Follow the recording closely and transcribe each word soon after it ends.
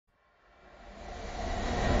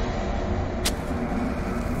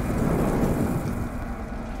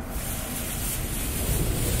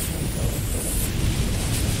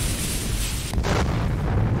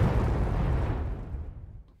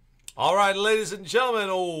right, ladies and gentlemen,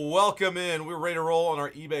 welcome in. We're ready to roll on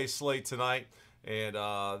our eBay slate tonight. And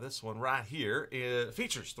this one right here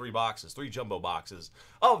features 3 boxes, 3 jumbo boxes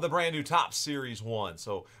of the brand new Top Series 1.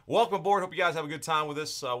 So welcome aboard. Hope you guys have a good time with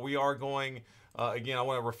this. We are going, again, I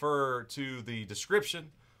want to refer to the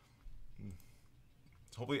description.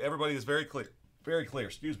 Hopefully everybody is very clear. Very clear.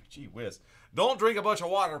 Excuse me. Gee whiz. Don't drink a bunch of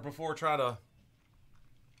water before trying to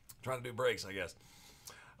do breaks, I guess.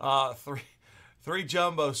 Three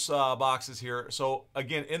jumbo boxes here. So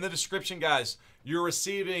again, in the description, guys, you're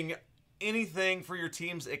receiving anything for your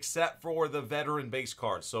teams except for the veteran base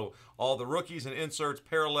cards. So all the rookies and inserts,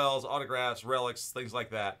 parallels, autographs, relics, things like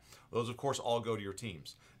that. Those, of course, all go to your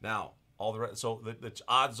teams. Now, the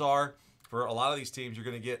odds are for a lot of these teams, you're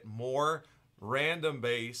going to get more random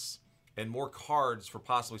base and more cards for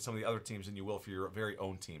possibly some of the other teams than you will for your very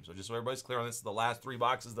own team. So just so everybody's clear on this, the last 3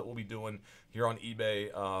 boxes that we'll be doing here on eBay,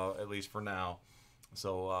 at least for now.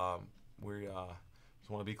 So we just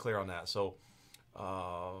want to be clear on that. So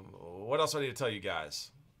what else do I need to tell you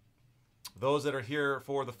guys? Those that are here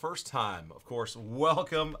for the first time, of course,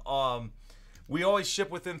 welcome. We always ship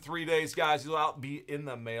within 3 days, guys. You'll be in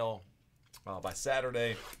the mail by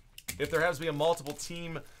Saturday. If there has to be a multiple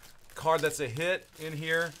team card that's a hit in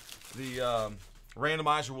here, the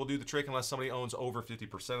randomizer will do the trick unless somebody owns over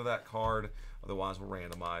 50% of that card. Otherwise, we'll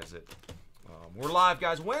randomize it. We're live,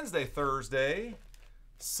 guys, Wednesday, Thursday,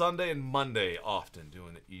 Sunday, and Monday, often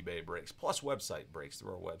doing the eBay breaks, plus website breaks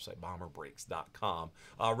through our website, bomberbreaks.com.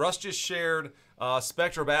 Russ just shared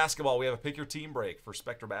Spectra Basketball. We have a pick your team break for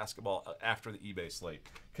Spectra Basketball after the eBay slate.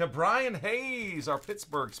 Brian Hayes, our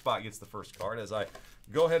Pittsburgh spot, gets the first card as I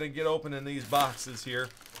go ahead and get opening these boxes here.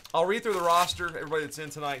 I'll read through the roster, everybody that's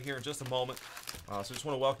in tonight here in just a moment. So just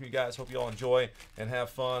want to welcome you guys. Hope you all enjoy and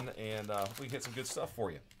have fun, and hopefully get some good stuff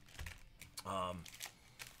for you.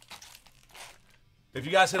 If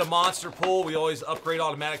you guys hit a monster pull, we always upgrade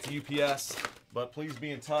automatic to UPS. But please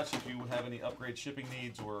be in touch if you have any upgrade shipping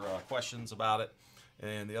needs or questions about it.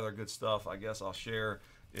 And the other good stuff, I guess I'll share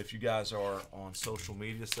if you guys are on social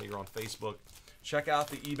media. Say you're on Facebook. Check out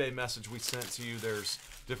the eBay message we sent to you. There's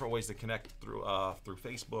different ways to connect through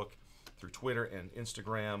Facebook, through Twitter and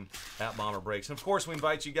Instagram at Bomber Breaks. And of course, we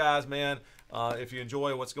invite you guys, man, if you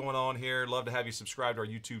enjoy what's going on here, love to have you subscribe to our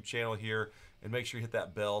YouTube channel here, and make sure you hit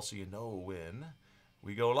that bell so you know when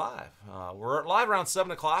we go live. We're live around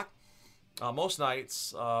 7 o'clock most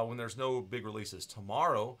nights when there's no big releases.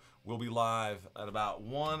 Tomorrow, we'll be live at about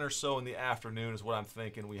 1 or so in the afternoon is what I'm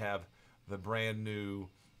thinking. We have the brand new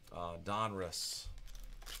Donruss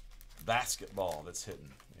basketball that's hitting.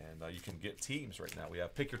 And you can get teams right now. We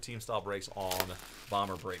have pick your team style breaks on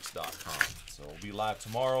bomberbreaks.com. So we'll be live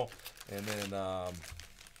tomorrow. And then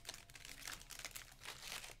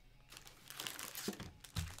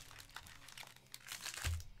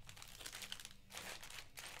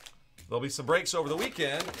there'll be some breaks over the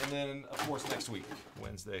weekend. And then, of course, next week,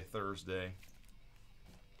 Wednesday, Thursday.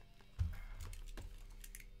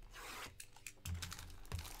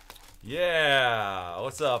 Yeah.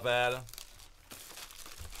 What's up, Adam?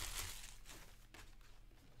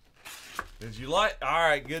 Did you like? All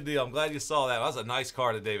right, good deal. I'm glad you saw that. That was a nice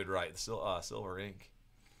card of David Wright. Silver ink.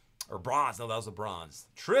 Or bronze. No, that was a bronze.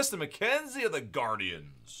 Tristan McKenzie of the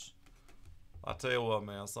Guardians. I'll tell you what,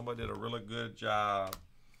 man. Somebody did a really good job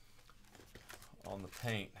on the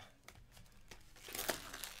paint.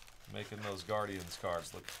 Making those Guardians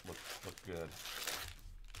cards look good.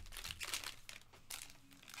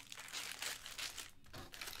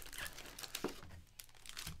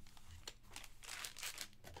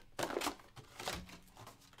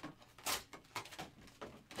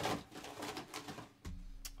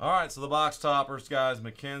 All right, so the box toppers, guys,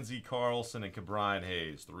 Mackenzie Carlson and Brian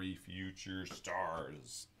Hayes, 3 future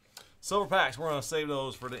stars. Silver packs, we're going to save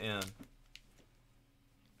those for the end.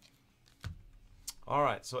 All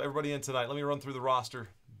right, so everybody in tonight, let me run through the roster.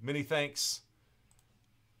 Many thanks.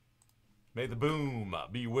 May the boom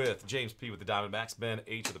be with James P. with the Diamondbacks, Ben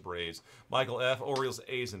H. of the Braves, Michael F. Orioles,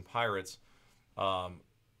 A's, and Pirates, Crifol,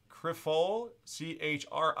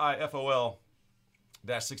 CHRIFOL,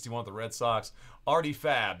 -61 with the Red Sox. R.D.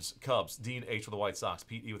 Fabs, Cubs. Dean H. with the White Sox.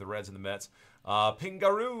 Pete E. with the Reds and the Mets.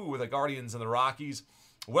 Pingaroo with the Guardians and the Rockies.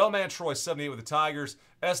 Wellman Troy, 78 with the Tigers.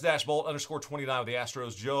 S-Bolt _29 with the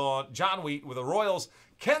Astros. John Wheat with the Royals.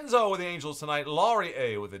 Kenzo with the Angels tonight. Laurie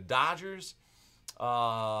A. with the Dodgers.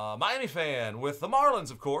 Miami Fan with the Marlins,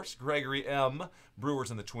 of course. Gregory M. Brewers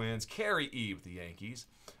and the Twins. Carrie E. with the Yankees.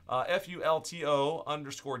 FULTO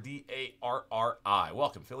 _DARRI.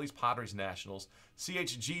 Welcome, Phillies, Padres, Nationals.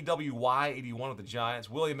 CHGWY81 with the Giants.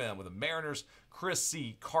 William M. with the Mariners. Chris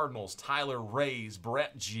C. Cardinals. Tyler Rays.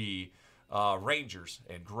 Brett G. Rangers.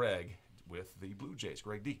 And Greg with the Blue Jays,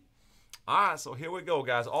 Greg D. All right, so here we go,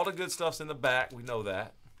 guys. All the good stuff's in the back. We know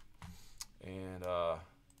that. And the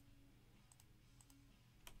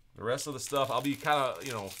rest of the stuff, I'll be kind of,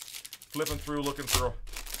 you know, flipping through looking for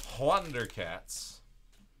Wonder Cats.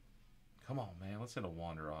 Come on, man. Let's hit a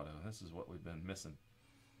Wander Auto. This is what we've been missing.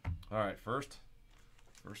 All right, first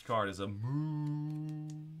card is a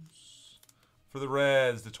Moose for the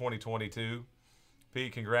Reds to 2022.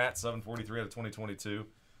 Pete, congrats. 743 out of 2022.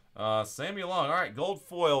 Samuel Long. All right, gold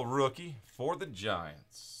foil rookie for the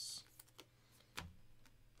Giants.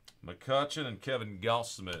 McCutcheon and Kevin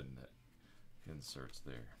Gausman. Inserts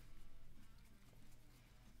there.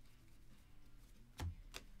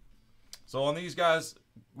 So on these guys,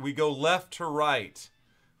 we go left to right.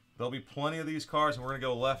 There'll be plenty of these cards, and we're going to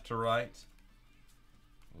go left to right.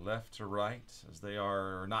 Left to right, as they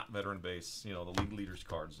are not veteran base, you know, the league leaders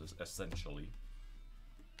cards, essentially.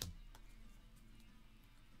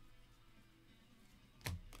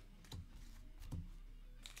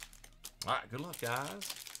 All right, good luck,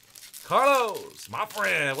 guys. Carlos, my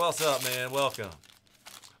friend, what's up, man? Welcome.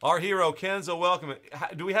 Our hero, Kenzo, welcome.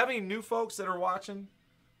 Do we have any new folks that are watching?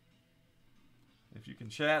 If you can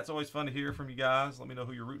chat, it's always fun to hear from you guys. Let me know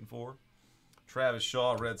who you're rooting for. Travis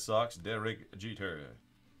Shaw, Red Sox. Derek Jeter.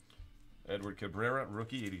 Edward Cabrera,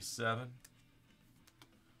 rookie, 87.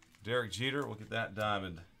 Derek Jeter, we'll get that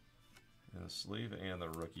diamond in the sleeve and the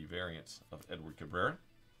rookie variant of Edward Cabrera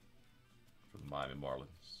for the Miami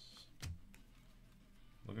Marlins.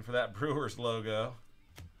 Looking for that Brewers logo.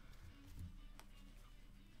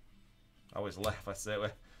 I always laugh. I say,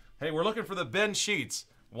 hey, we're looking for the Ben Sheets.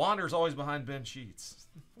 Wander's always behind Ben Sheets.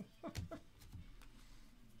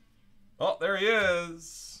 Oh, there he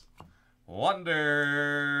is. Wander.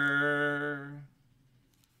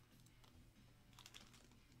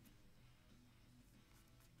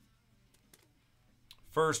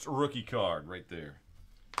 First rookie card right there.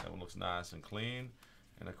 That one looks nice and clean.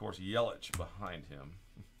 And, of course, Yelich behind him.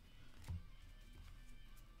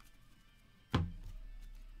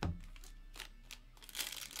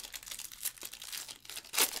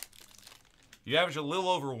 You average a little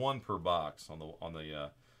over one per box on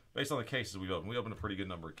the based on the cases we've opened. We opened a pretty good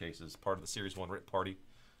number of cases. Part of the Series 1 Rip Party.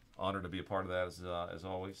 Honored to be a part of that as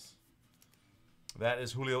always. That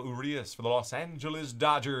is Julio Urias for the Los Angeles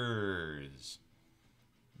Dodgers.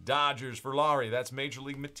 Dodgers for Laurie. That's Major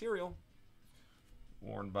League material.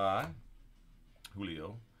 Worn by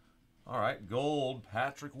Julio. All right, gold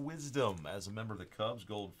Patrick Wisdom as a member of the Cubs.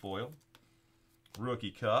 Gold foil.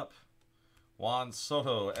 Rookie Cup. Juan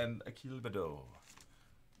Soto and Akil Bado.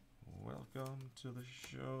 Welcome to the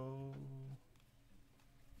show.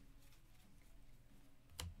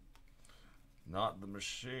 Not the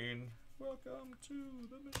machine. Welcome to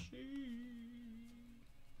the machine.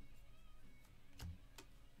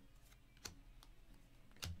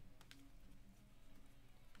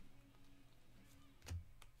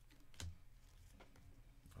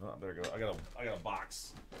 Oh, I better go. I got a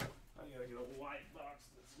box. I gotta get a white box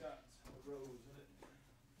that's got rows in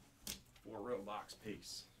it. 4-row box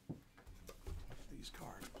piece. These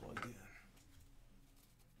cards plugged in.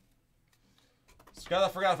 Scott, I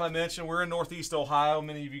forgot if I mentioned we're in Northeast Ohio.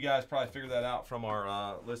 Many of you guys probably figured that out from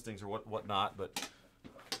our listings or whatnot, but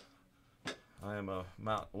I am a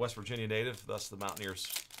West Virginia native, thus the Mountaineers.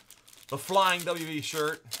 The Flying WV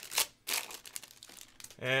shirt.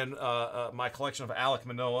 And my collection of Alek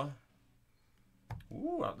Manoah.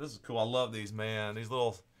 Ooh, this is cool. I love these, man. These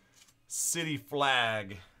little city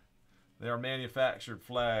flag. They are manufactured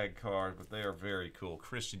flag cards, but they are very cool.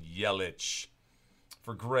 Christian Yelich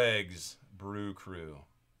for Greg's Brew Crew.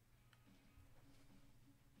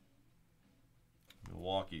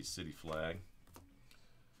 Milwaukee's city flag.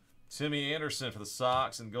 Timmy Anderson for the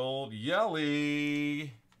Sox in gold.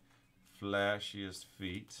 Yelly. Flashiest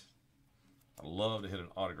feet. I'd love to hit an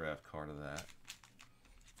autograph card of that.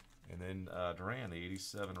 And then Duran, the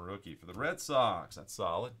 87 rookie for the Red Sox. That's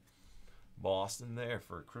solid. Boston there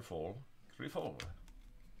for Criffle.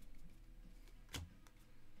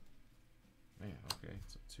 Man, okay.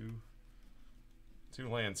 So two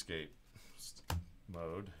landscape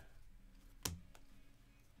mode.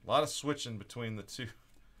 A lot of switching between the two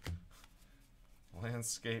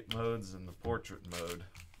landscape modes and the portrait mode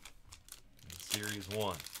in Series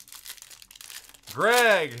 1.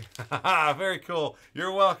 Greg! Very cool.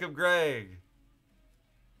 You're welcome, Greg.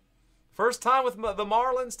 First time with the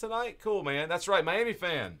Marlins tonight? Cool, man. That's right, Miami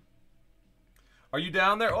fan. Are you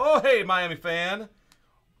down there? Oh, hey, Miami fan.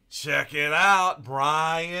 Check it out.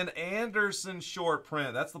 Brian Anderson short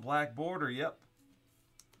print. That's the black border, yep.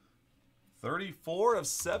 34 of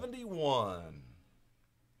 71.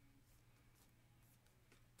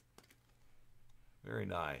 Very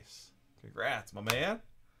nice. Congrats, my man.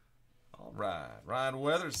 All right. Ryan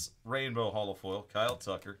Weathers, Rainbow Holofoil. Kyle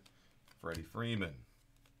Tucker, Freddie Freeman.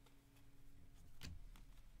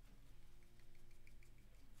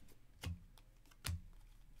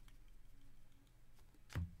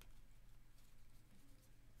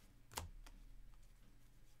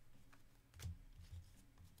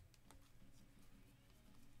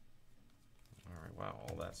 All right. Wow.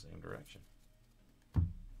 All that same direction.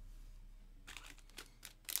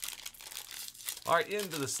 All right,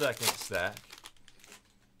 into the second stack.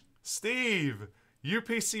 Steve,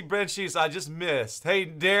 UPC bench sheets I just missed. Hey,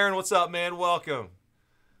 Darren, what's up, man? Welcome.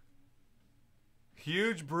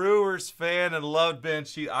 Huge Brewers fan and loved Ben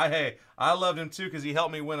Sheet. I loved him too because he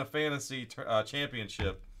helped me win a fantasy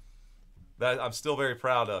championship that I'm still very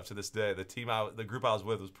proud of to this day. The group I was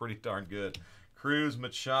with was pretty darn good. Cruz,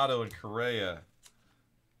 Machado, and Correa.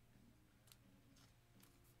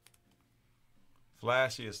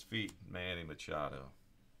 Flashiest feet, Manny Machado.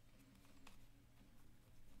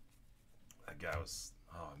 That guy was,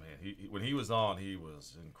 oh man, when he was on, he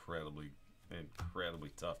was incredibly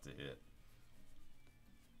tough to hit.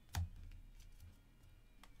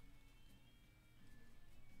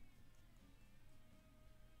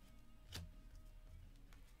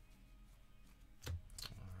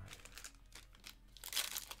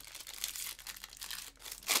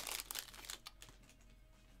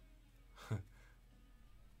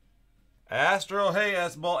 Astro, hey,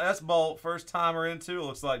 S-Bolt, first timer into, it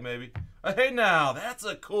looks like maybe. Hey now, that's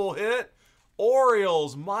a cool hit.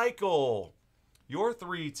 Orioles, Michael. Your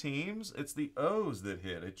 3 teams, it's the O's that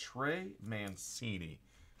hit. A Trey Mancini.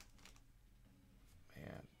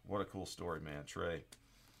 Man, what a cool story, man, Trey.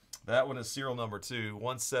 That one is serial number 2,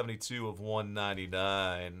 172 of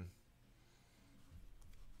 199.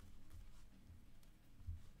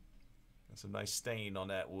 That's a nice stain on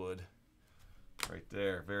that wood. Right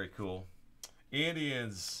there, very cool.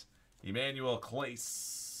 Indians, Emmanuel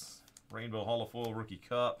Clace, Rainbow Holofoil Rookie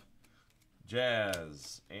Cup,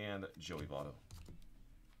 Jazz, and Joey Votto.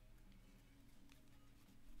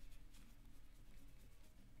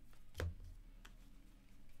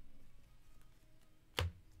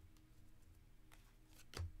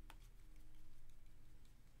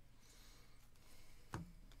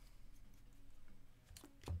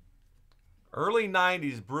 Early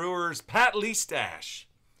 90s Brewers, Pat Leestash.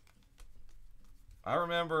 I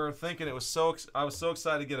remember thinking I was so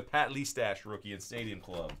excited to get a Pat Leestash rookie in Stadium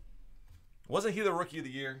Club. Wasn't he the Rookie of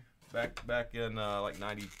the Year back in like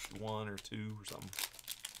 91 or 2 or something?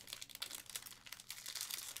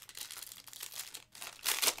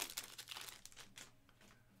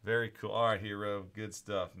 Very cool. All right, Hero. Good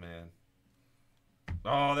stuff, man.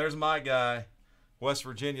 Oh, there's my guy. West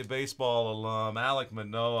Virginia baseball alum, Alek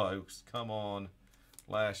Manoah, who's come on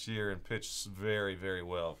last year and pitched very, very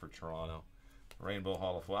well for Toronto. Rainbow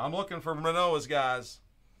Holofoil. I'm looking for Manoahs, guys.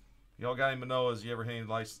 Y'all got any Manoahs? You ever had any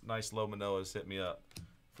nice low Manoahs? Hit me up.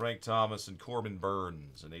 Frank Thomas and Corbin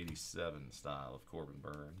Burns, an 87 style of Corbin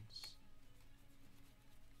Burns.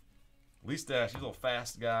 Leestash, he's a little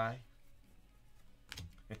fast guy.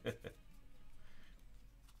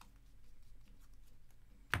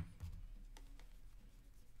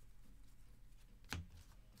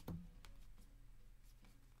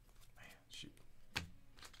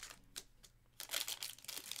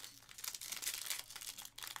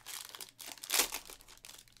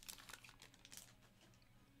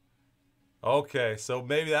 Okay, so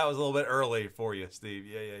maybe that was a little bit early for you, Steve.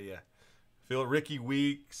 Yeah. Feel Ricky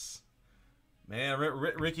Weeks. Man,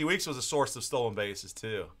 Ricky Weeks was a source of stolen bases,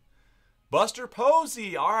 too. Buster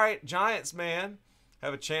Posey. All right, Giants, man.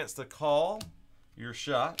 Have a chance to call your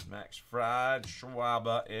shot. Max Fried,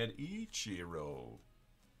 Schwaba, and Ichiro.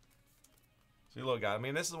 See, look, guys. I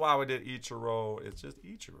mean, this is why we did Ichiro. It's just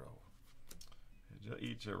Ichiro.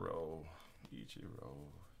 Ichiro.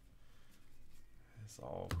 It's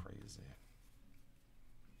all crazy.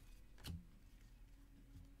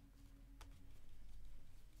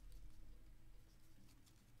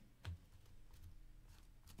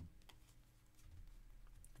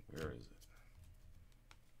 Where is it?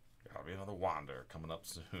 Gotta be another Wander coming up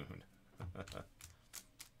soon.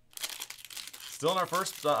 Still in our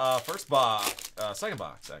first box, second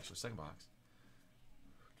box actually, second box.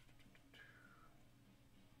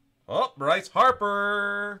 Oh, Bryce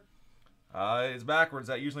Harper. It's backwards.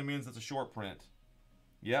 That usually means it's a short print.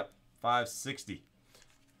 Yep, 560.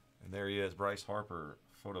 And there he is, Bryce Harper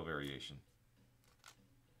photo variation.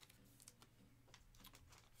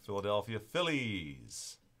 Philadelphia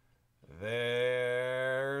Phillies.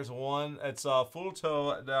 There's one. It's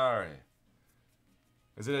Fulto Dari.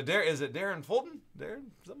 Is it Darren Fulton? Darren?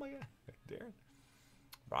 Something like that. Darren.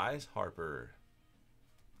 Bryce Harper.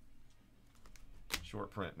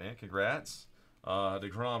 Short print, man. Congrats.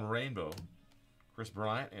 DeGrom Rainbow. Chris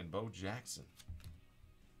Bryant and Bo Jackson.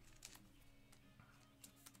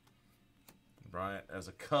 Bryant as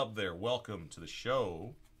a Cub there. Welcome to the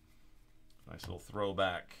show. Nice little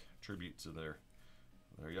throwback tribute to their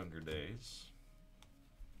younger days.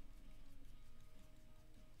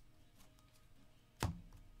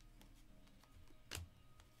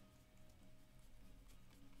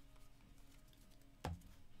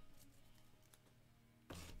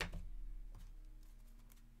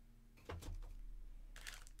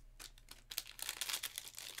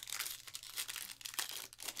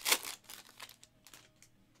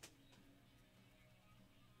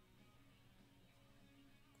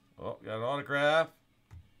 Oh, got an autograph.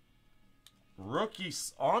 Rookie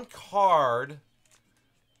on card.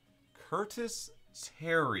 Curtis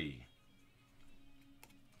Terry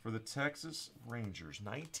for the Texas Rangers.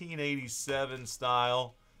 1987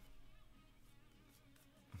 style.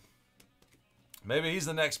 Maybe he's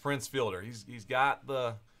the next Prince Fielder. He's got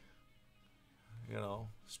the, you know,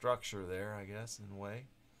 structure there, I guess, in a way.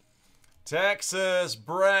 Texas,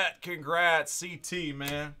 Brett, congrats. CT,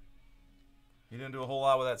 man. He didn't do a whole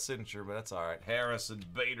lot with that signature, but that's all right. Harrison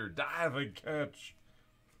Bader, diving catch.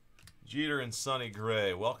 Jeter and Sonny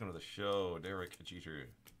Gray. Welcome to the show, Derek Jeter.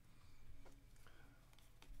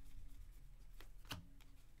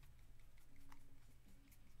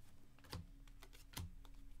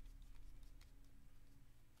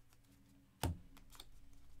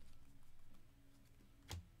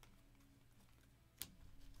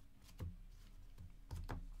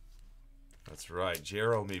 That's right,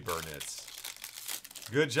 Jeremy Burnitz.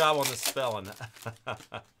 Good job on the spelling.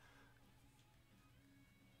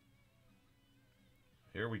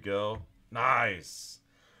 Here we go. Nice.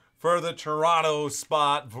 For the Toronto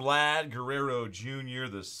spot, Vlad Guerrero Jr.,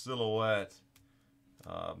 the silhouette.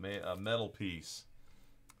 A metal piece.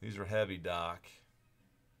 These are heavy, Doc.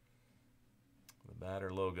 The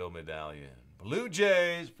Batter logo medallion. Blue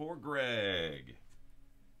Jays for Greg.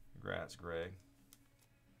 Congrats, Greg.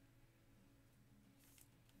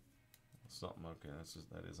 Something, okay,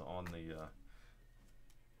 that is on the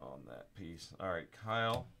on that piece. All right,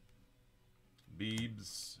 Kyle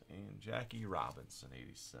Beebs and Jackie Robinson,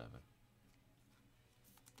 87.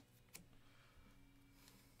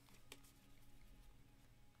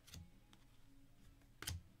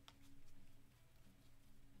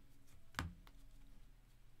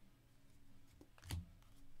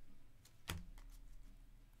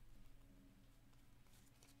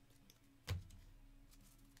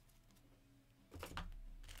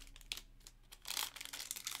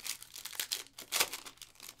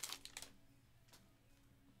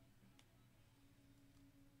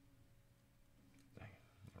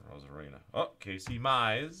 Oh, Casey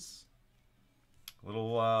Mize.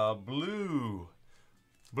 Little blue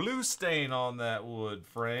stain on that wood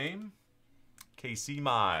frame. Casey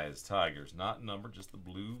Mize, Tigers. Not numbered, just the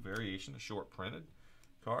blue variation, a short printed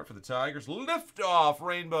card for the Tigers. Liftoff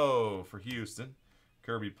rainbow for Houston.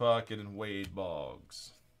 Kirby Puckett and Wade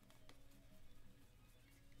Boggs.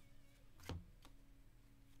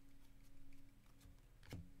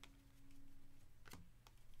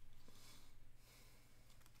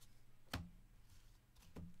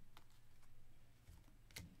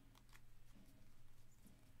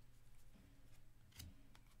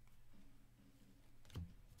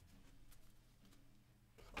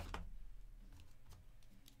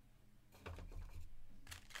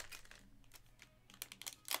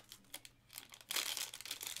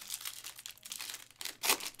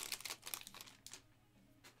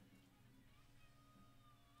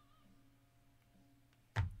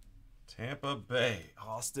 Tampa Bay,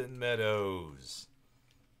 Austin Meadows.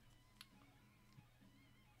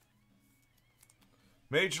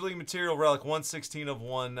 Major League Material Relic, 116 of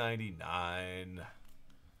 199.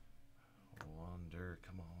 Wonder,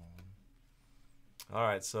 come on. All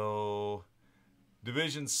right, so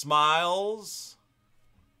Division Smiles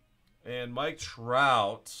and Mike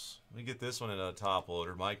Trout. Let me get this one in a top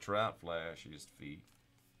loader. Mike Trout, flashiest feet.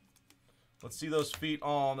 Let's see those feet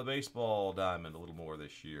on the baseball diamond a little more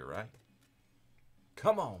this year, right?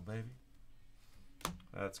 Come on, baby.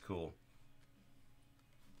 That's cool.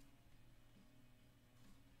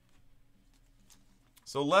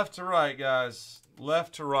 So left to right, guys.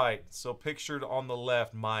 Left to right. So pictured on the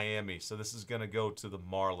left, Miami. So this is going to go to the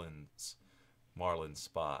Marlins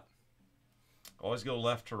spot. Always go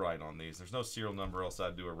left to right on these. There's no serial number, else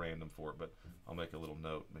I'd do a random for it, but I'll make a little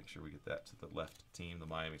note. Make sure we get that to the left team, the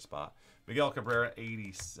Miami spot. Miguel Cabrera,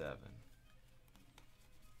 87.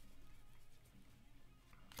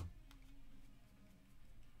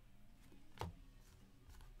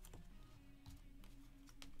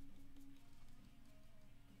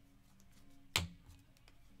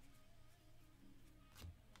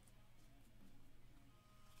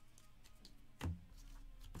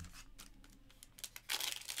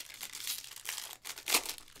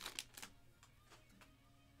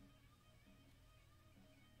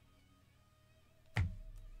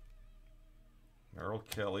 Merrill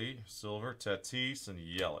Kelly, silver, Tatis, and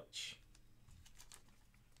Yelich.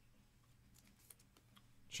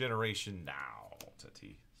 Generation now,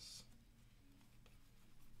 Tatis.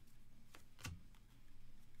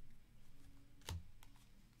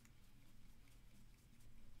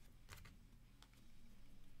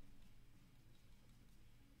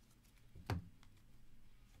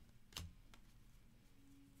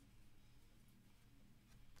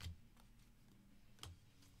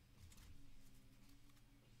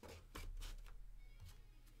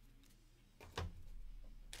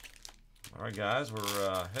 All right, guys,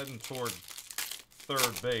 we're heading toward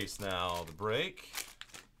third base now. The break.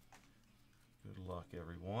 Good luck,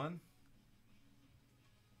 everyone.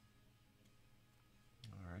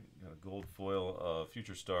 All right, got a gold foil of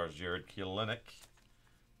Future Stars, Jared Kelenic.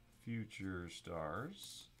 Future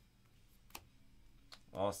Stars.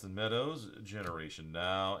 Austin Meadows, Generation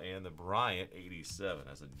Now, and the Bryant 87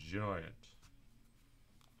 as a giant.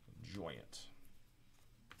 Giant.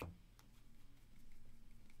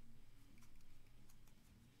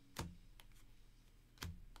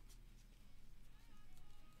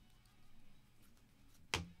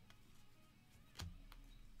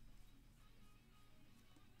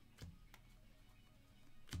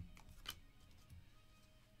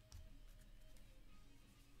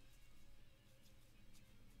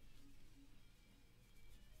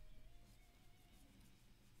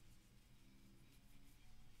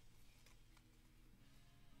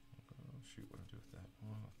 Shoot, what do I do with that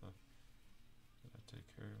one? I thought, did I take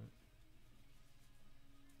care of it?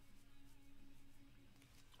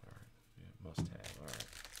 All right, yeah, must have. All right.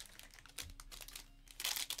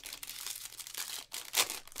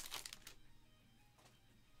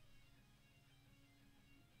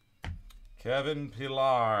 Kevin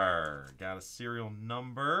Pillar got a serial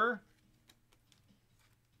number.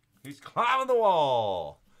 He's climbing the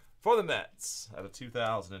wall for the Mets out of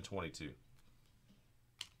 2022.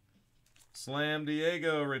 Slam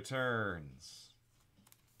Diego returns.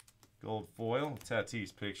 Gold foil,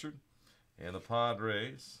 Tatis pictured. And the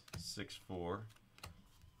Padres, 6-4.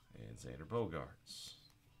 And Xander Bogaerts.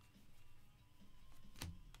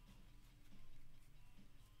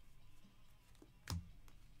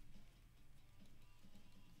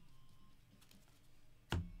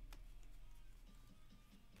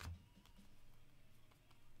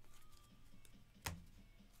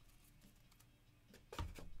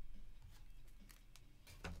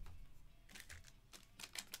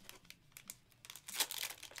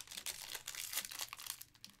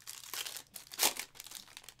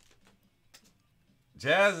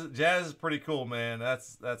 Jazz is pretty cool, man.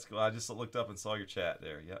 That's cool. I just looked up and saw your chat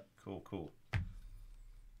there. Yep, cool.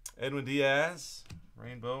 Edwin Diaz,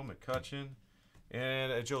 Rainbow, McCutcheon,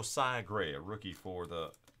 and a Josiah Gray, a rookie for the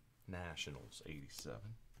Nationals, 87.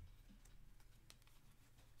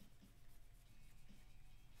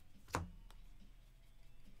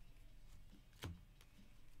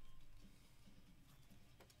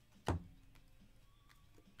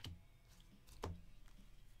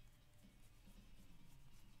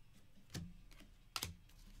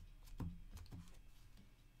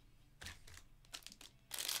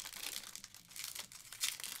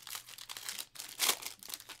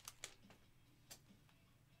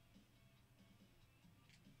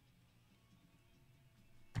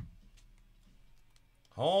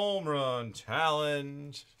 Home run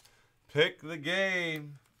challenge. Pick the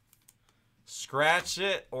game. Scratch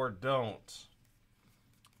it or don't.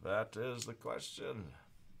 That is the question.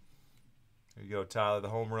 Here you go, Tyler. The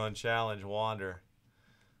home run challenge, Wander.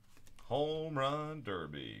 Home run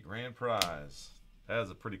derby. Grand prize. That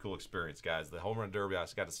was a pretty cool experience, guys. The home run derby, I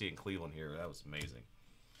just got to see it in Cleveland here. That was amazing.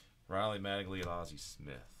 Riley Mattingly and Ozzie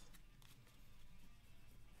Smith.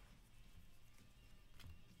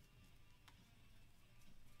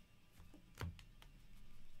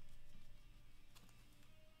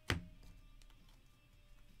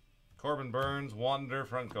 Corbin Burns, Wander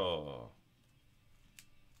Franco.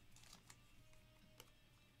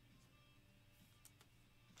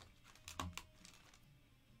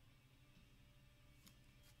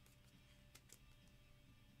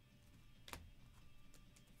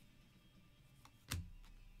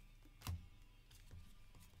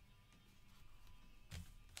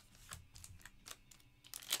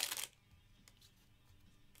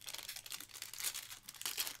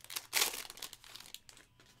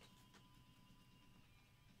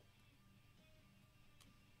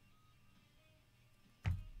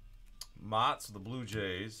 Mott's the Blue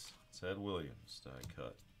Jays. Ted Williams, die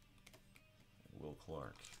cut. And Will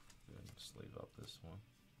Clark. Good. Sleeve up this one.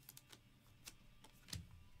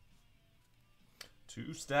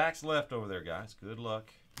 2 stacks left over there, guys. Good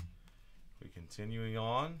luck. We're continuing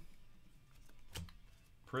on.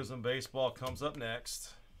 Prism Baseball comes up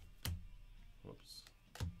next. Whoops.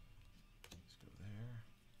 Let's go there.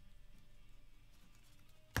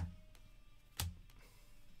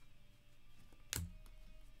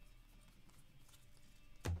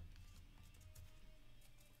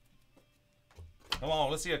 Come on,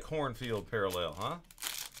 let's see a cornfield parallel, huh?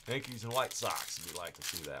 Yankees and White Sox. We'd like to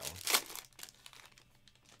see that one.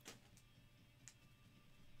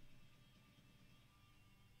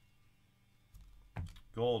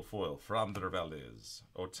 Gold foil, Framber Valdez.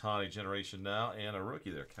 Ohtani generation now, and a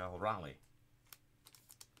rookie there, Cal Raleigh.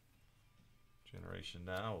 Generation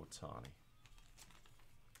now, Ohtani.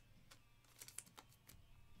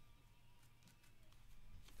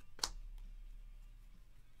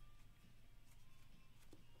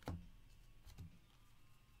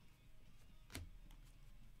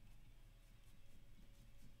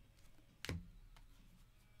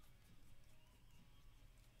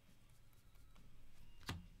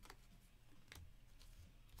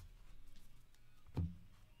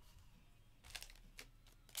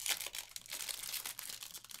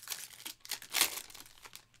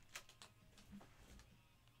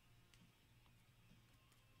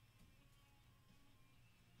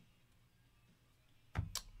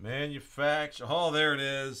 Manufacture. Oh, there it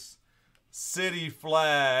is. City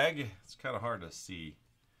flag. It's kind of hard to see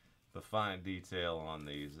the fine detail on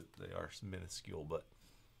these. They are minuscule, but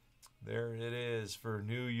there it is for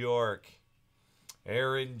New York.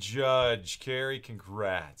 Aaron Judge. Carey,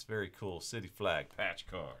 congrats. Very cool. City flag patch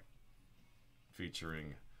card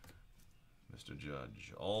featuring Mr.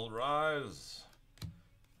 Judge. All rise.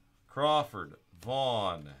 Crawford,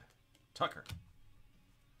 Vaughn, Tucker.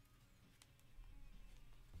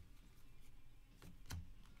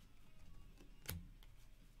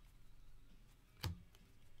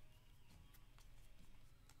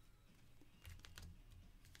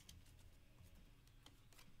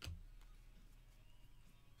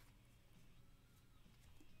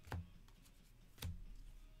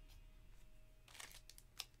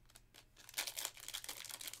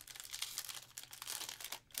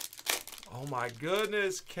 Oh my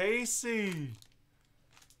goodness, Casey.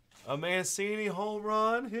 A Mancini home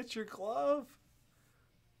run hit your glove.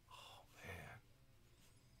 Oh man.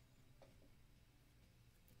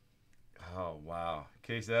 Oh wow.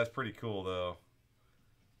 Casey, that's pretty cool though.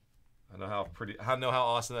 I know how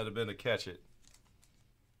awesome that'd have been to catch it.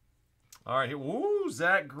 All right, here. Woo,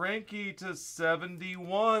 Zach Greinke to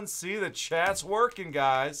 71. See, the chat's working,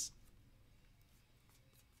 guys.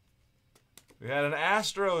 We had an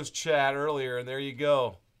Astros chat earlier, and there you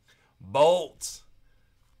go. Bolt.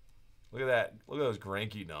 Look at that. Look at those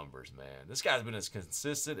Greinke numbers, man. This guy's been as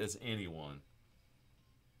consistent as anyone.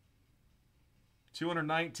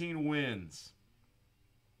 219 wins.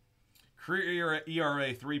 Career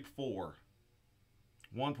ERA 3.4.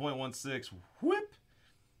 1.16. Whip.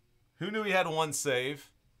 Who knew he had one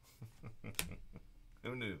save?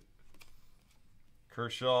 Who knew?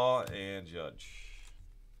 Kershaw and Judge.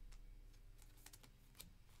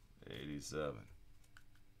 87. Man,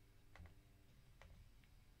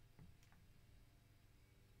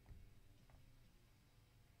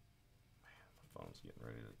 my phone's getting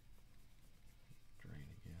ready to drain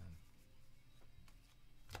again.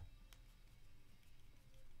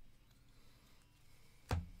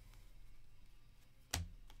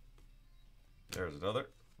 There's another.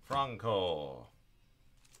 Franco.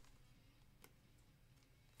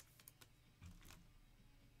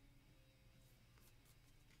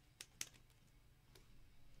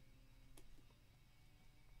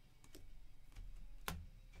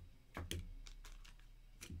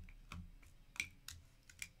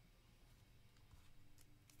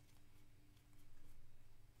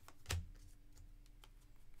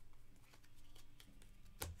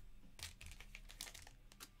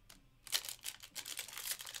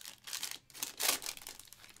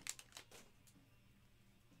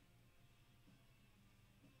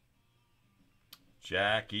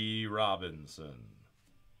 Jackie Robinson.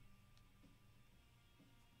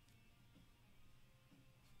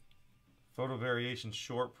 Photo variation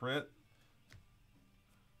short print.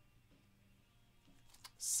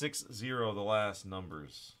 6-0 the last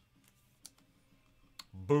numbers.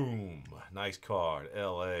 Boom. Nice card.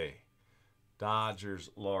 LA. Dodgers.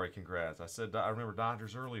 Laurie, congrats. I remember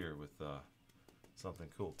Dodgers earlier with something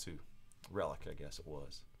cool too. Relic, I guess it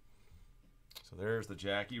was. So there's the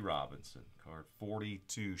Jackie Robinson card,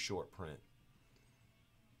 42 short print.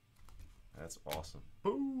 That's awesome.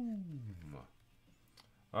 Boom.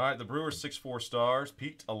 All right, the Brewers 6-4 stars,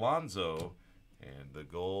 Pete Alonso, and the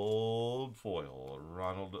gold foil,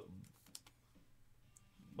 Ronald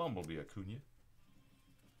Bumblebee Acuna.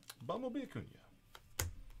 Bumblebee Acuna.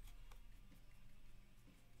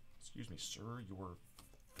 Excuse me, sir. Your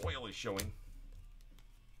foil is showing.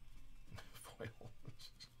 Foil.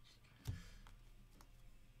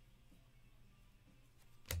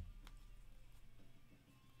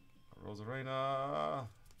 Rosarena.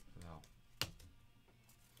 No.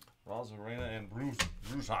 Rosarena and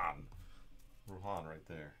Brujan. Brujan right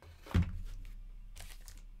there.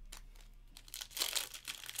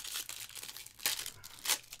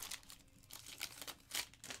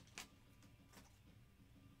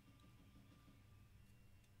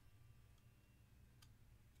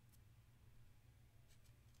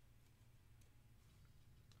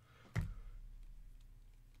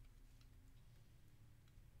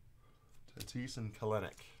 Tatis and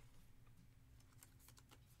Kalenic.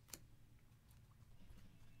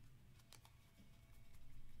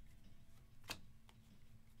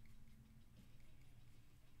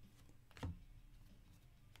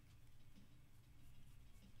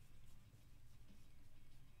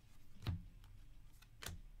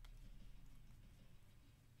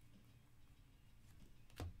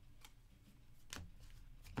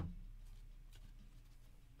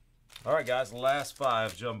 All right, guys, last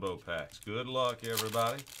 5 jumbo packs. Good luck,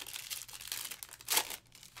 everybody.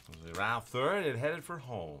 Round third and headed for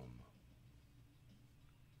home.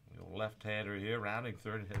 Left-hander here, rounding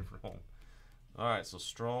third and headed for home. All right, so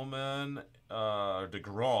Stroman,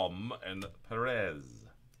 DeGrom, and Perez.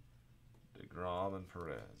 DeGrom and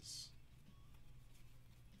Perez.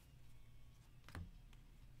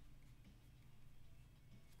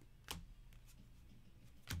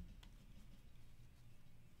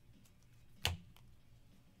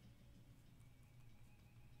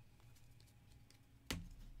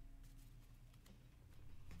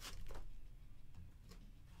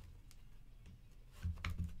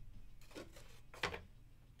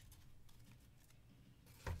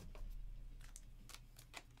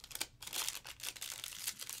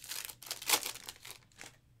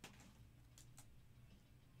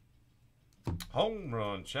 Home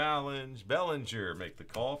run challenge. Bellinger make the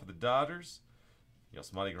call for the Dodgers.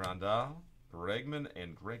 Yasmani Grandal, Bregman,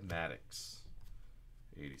 and Greg Maddux.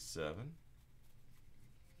 87.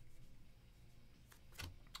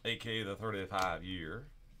 AK the 35-year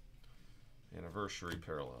anniversary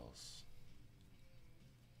parallels.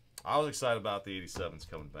 I was excited about the 87s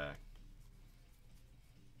coming back.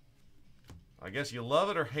 I guess you love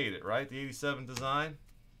it or hate it, right? The 87 design.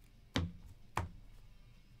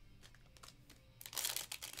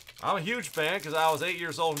 I'm a huge fan because I was 8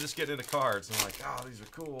 years old and just getting into cards. I'm like, oh, these are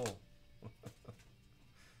cool.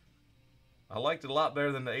 I liked it a lot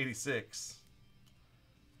better than the 86.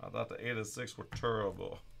 I thought the 86 were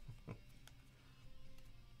terrible.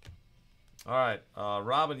 All right,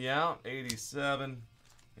 Robin Yount, 87,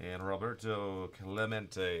 and Roberto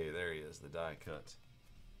Clemente. There he is, the die cut.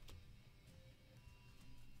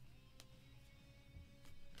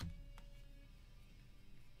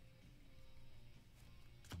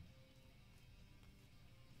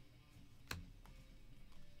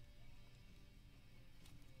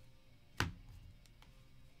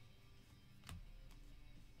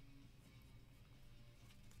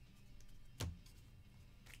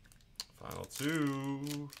 Final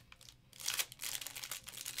 2.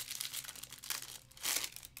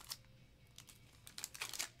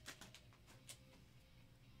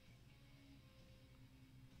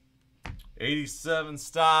 '87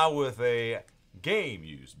 style with a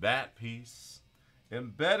game-used bat piece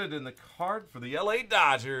embedded in the card for the LA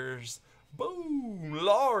Dodgers. Boom!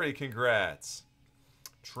 Laurie, congrats.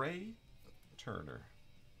 Trey Turner.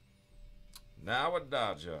 Now a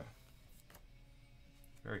Dodger.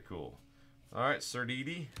 Very cool. All right,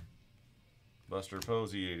 Sarditi, Buster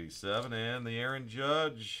Posey, 87, and the Aaron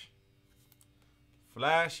Judge,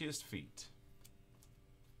 flashiest feet.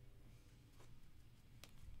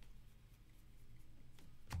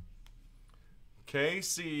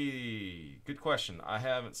 Casey, good question. I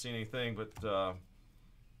haven't seen anything, but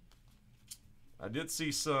I did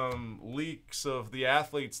see some leaks of the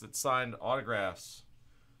athletes that signed autographs.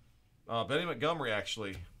 Benny Montgomery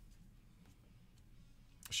actually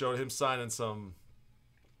showed him signing some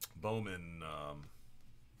Bowman. Oh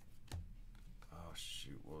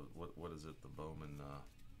shoot, what is it? The Bowman.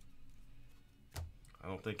 I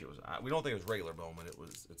don't think it was. We don't think it was regular Bowman.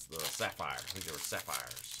 It's the Sapphire. I think they were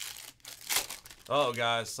Sapphires. Oh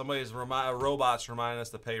guys, somebody's robots reminding us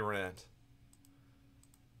to pay rent.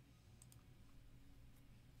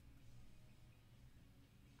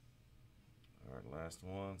 All right, last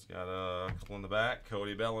one's got a couple in the back.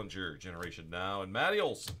 Cody Bellinger, Generation Now, and Matty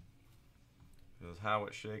Olson. This is how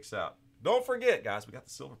it shakes out. Don't forget, guys, we got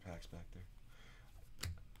the silver packs back there.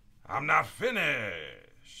 I'm not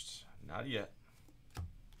finished. Not yet.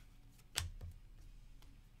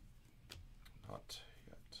 Not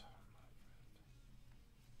yet.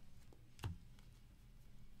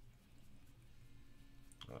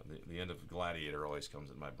 The end of Gladiator always comes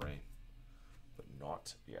in my brain, but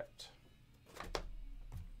not yet.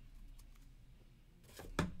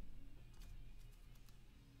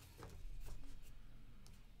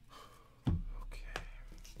 Okay.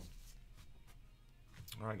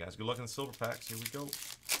 All right, guys. Good luck in the silver packs. Here we go.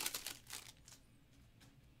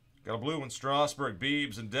 Got a blue one, Strasburg,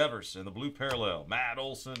 Beebs, and Devers. And the blue parallel, Matt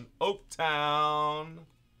Olson, Oaktown.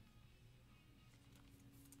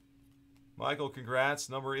 Michael, congrats.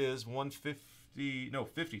 Number is 150. No,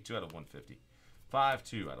 52 out of 150.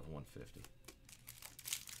 52 out of 150.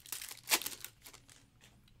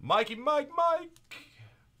 Mikey, Mike. Mike.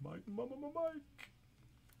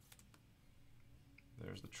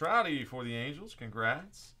 There's the Trouty for the Angels.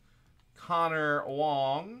 Congrats. Connor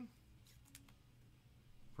Wong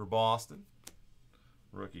for Boston.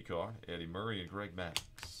 Rookie card. Eddie Murray and Greg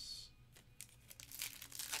Maddux.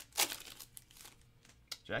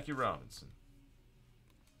 Jackie Robinson.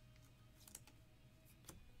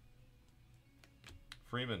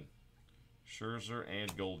 Freeman. Scherzer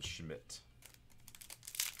and Goldschmidt.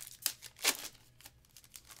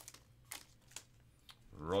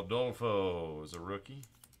 Rodolfo is a rookie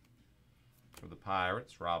for the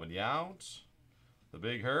Pirates. Robin Yount. The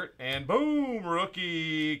Big Hurt. And boom!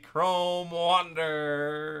 Rookie Chrome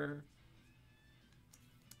Wonder.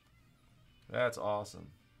 That's awesome.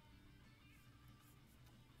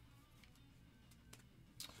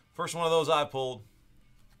 First one of those I pulled.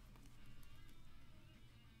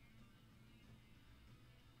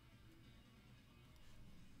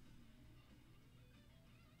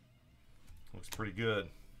 Looks pretty good.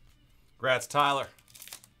 Congrats, Tyler.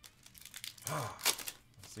 Let's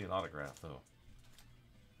see an autograph, though.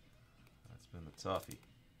 That's been the toughie.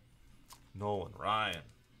 Nolan Ryan.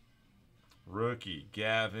 Rookie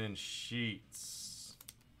Gavin Sheets.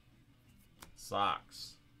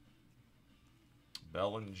 Sox.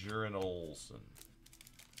 Bellinger and Olsen.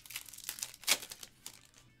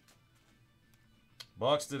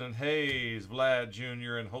 Buxton and Hayes. Vlad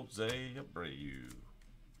Jr. and Jose Abreu.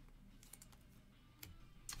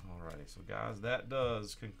 Alrighty, so guys, that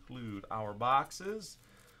does conclude our boxes.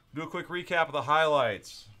 Do a quick recap of the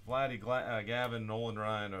highlights. Vladdy, Gavin, Nolan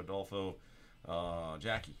Ryan, Adolfo,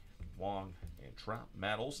 Jackie, Wong, and Trout.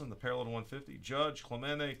 Matt Olson, the parallel to 150. Judge,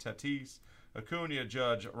 Clemente, Tatis, Acuna,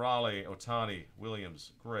 Judge, Raleigh, Otani,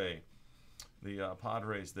 Williams, Gray. The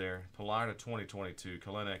Padres there. Pilar to 2022.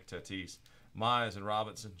 Kalenic, Tatis, Mize and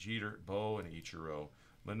Robinson, Jeter, Bo, and Ichiro.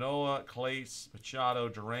 Manoa, Clace, Machado,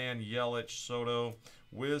 Duran, Yelich, Soto,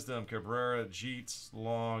 Wisdom, Cabrera, Jeets,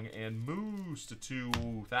 Long, and Moose to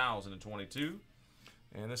 2022.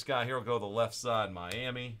 And this guy here will go to the left side,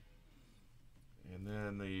 Miami. And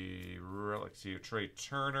then the relics here, Trey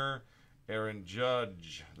Turner, Aaron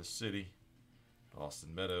Judge, the city,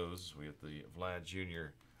 Austin Meadows. We have the Vlad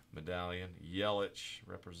Jr. medallion, Yelich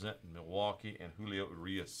representing Milwaukee, and Julio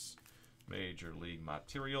Urias, Major League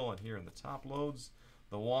material. And here in the top loads,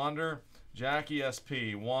 the Wander, Jackie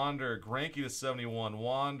SP, Wander, Greinke to 71,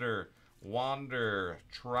 Wander,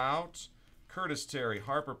 Trout, Curtis Terry,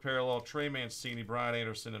 Harper parallel, Trey Mancini, Brian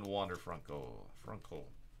Anderson, and Wander Franco.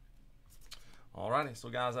 Alrighty, so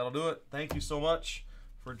guys, that'll do it. Thank you so much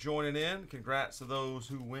for joining in. Congrats to those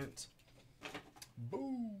who went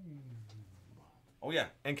boom. Oh yeah,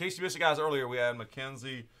 in case you missed it, guys, earlier we had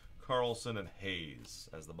McKenzie, Carlson, and Hayes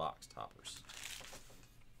as the box toppers.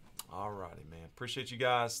 Alrighty, man. Appreciate you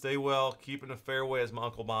guys. Stay well. Keep in the fairway, as my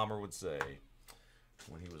Uncle Bomber would say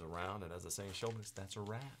when he was around. And as the saying showed us, that's a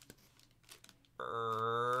wrap.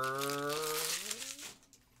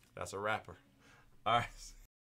 That's a wrapper. All right.